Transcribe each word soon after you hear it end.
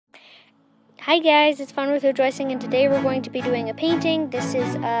Hi guys, it's Fun with Rejoicing, and today we're going to be doing a painting. This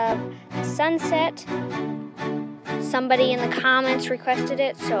is of sunset. Somebody in the comments requested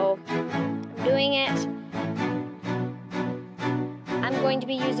it, so I'm doing it. I'm going to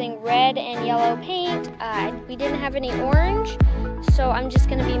be using red and yellow paint. We didn't have any orange, so I'm just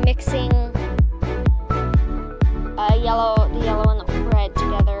going to be mixing the yellow and the red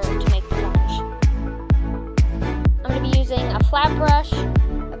together to make the orange. I'm going to be using a flat brush,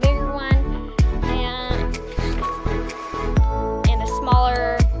 a bigger one, and a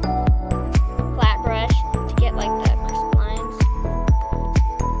smaller flat brush to get like the crisp lines.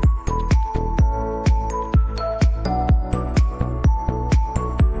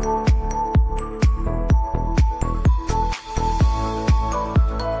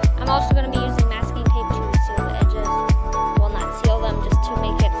 I'm also going to be using masking tape to seal the edges. Well, not seal them, just to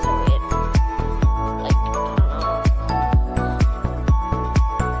make it so it, like, I don't know.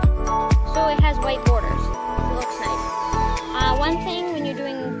 So it has white borders. It looks nice. One thing when you're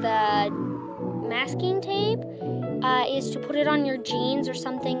doing the masking tape is to put it on your jeans or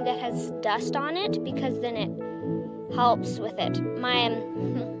something that has dust on it, because then it helps with it.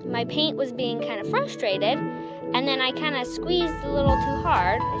 My paint was being kind of frustrated, and then I kind of squeezed a little too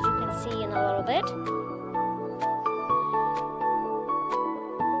hard, as you can see in a little bit.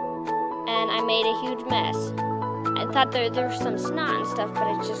 And I made a huge mess. I thought there was some snot and stuff, but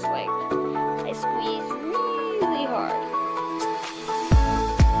it's just like I squeezed really hard.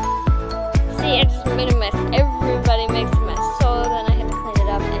 See, I just made a mess. Everybody makes a mess. So then I had to clean it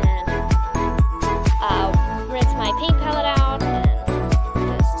up and rinse my paint palette out and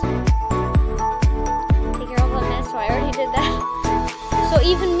just take care of the mess. So I already did that. So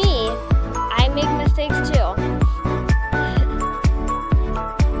even me, I make mistakes too.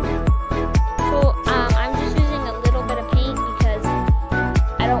 So I'm just using a little bit of paint because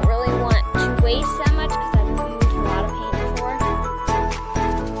I don't really want to waste that much, because I've used a lot of paint before.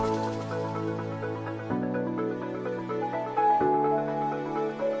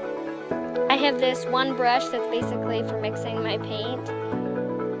 I have this one brush that's basically for mixing my paint,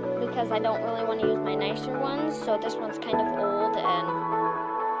 because I don't really want to use my nicer ones, so this one's kind of old and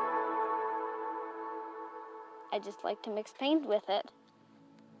I just like to mix paint with it.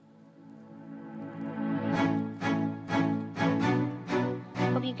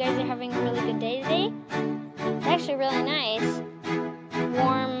 Hope you guys are having a really good day today. It's actually really nice.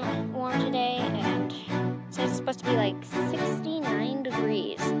 Warm today, and it says it's supposed to be like 69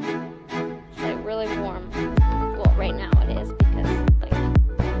 degrees. It's like really warm. Well, right now it is, because like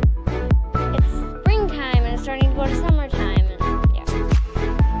it's springtime and it's starting to go to summertime, and yeah.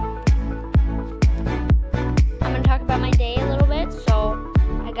 I'm gonna talk about my day a little bit. So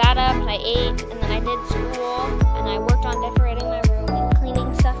I got up and I ate, and then I did school, and I worked on decorating my room and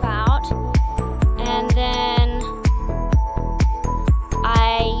cleaning stuff out, and then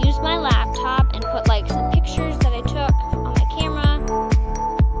I used my laptop and put like some pictures that I took on my camera.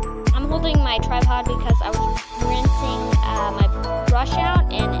 I'm holding my tripod because I was rinsing my brush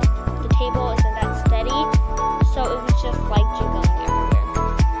out, and the table isn't that steady, so it was just like jiggling everywhere.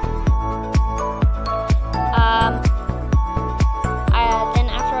 Then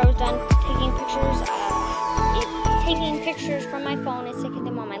after I was done taking pictures from my phone and sticking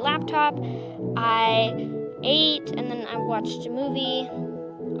them on my laptop, I ate, and then I watched a movie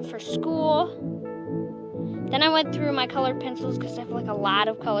for school. Then I went through my colored pencils, because I have like a lot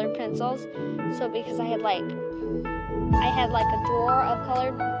of colored pencils. So because I had like a drawer of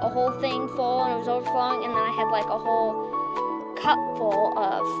colored, a whole thing full, and it was overflowing, and then I had like a whole cup full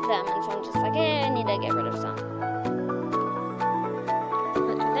of them, and so I'm just like, I need to get rid of some.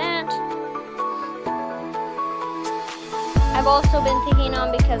 Let's do that. I've also been thinking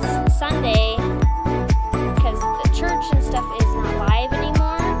on, because Sunday, because the church and stuff is not live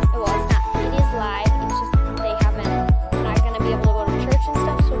anymore. Well, it's not. It is live. It's just we're not going to be able to go to church and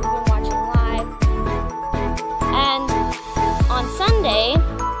stuff, so we've been watching live. And on Sunday,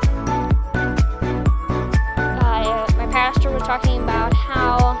 my pastor was talking about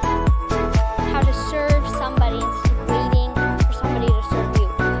how to serve somebody instead of waiting for somebody to serve you.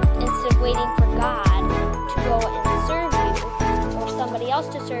 Instead of waiting for God to go and serve you, or somebody else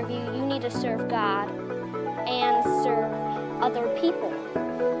to serve you, you need to serve God and serve other people.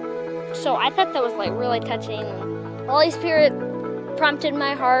 So I thought that was like really touching. The Holy Spirit prompted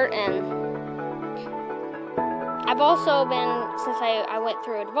my heart, and I've also been, since I went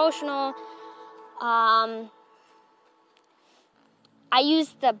through a devotional, I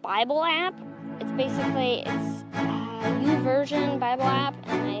use the Bible app. It's basically, it's a YouVersion Bible app,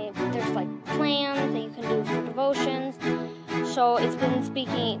 and there's like plans that you can do for devotions. So it's been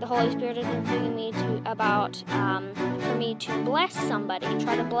speaking, the Holy Spirit has been speaking to me about for me to bless somebody,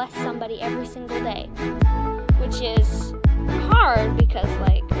 try to bless somebody every single day, which is hard because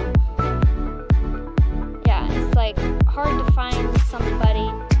like, yeah, it's like hard to find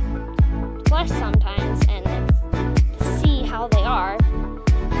somebody to bless sometimes and to see how they are.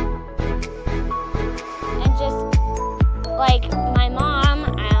 And just like my mom,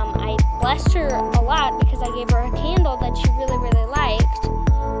 I blessed her a lot because I gave her a candle that she really, really liked.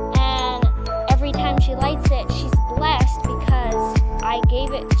 And every time she lights it, she's blessed because I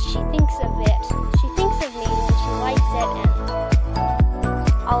gave it, she thinks of it. She thinks of me when she lights it and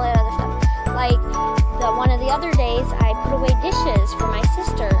all that other stuff. Like one of the other days, I put away dishes for my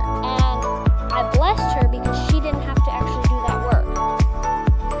sister and I blessed her because she didn't have to actually do that work.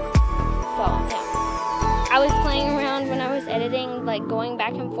 So, yeah. I was playing around when I was editing, like going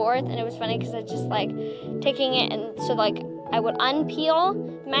back and forth, and it was funny because I just like taking it, and so like I would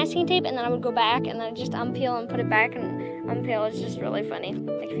unpeel the masking tape and then I would go back and then I'd just unpeel and put it back and unpeel. It's just really funny.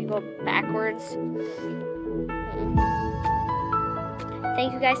 Like if you go backwards.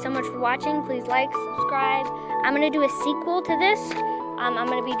 Thank you guys so much for watching. Please like, subscribe. I'm going to do a sequel to this. I'm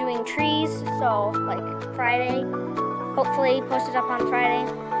going to be doing trees, so like Friday. Hopefully post it up on Friday.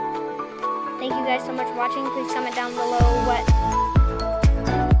 Thank you guys so much for watching. Please comment down below what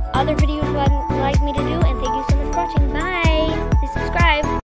other videos you would like me to do. And thank you so much for watching. Bye. Please subscribe.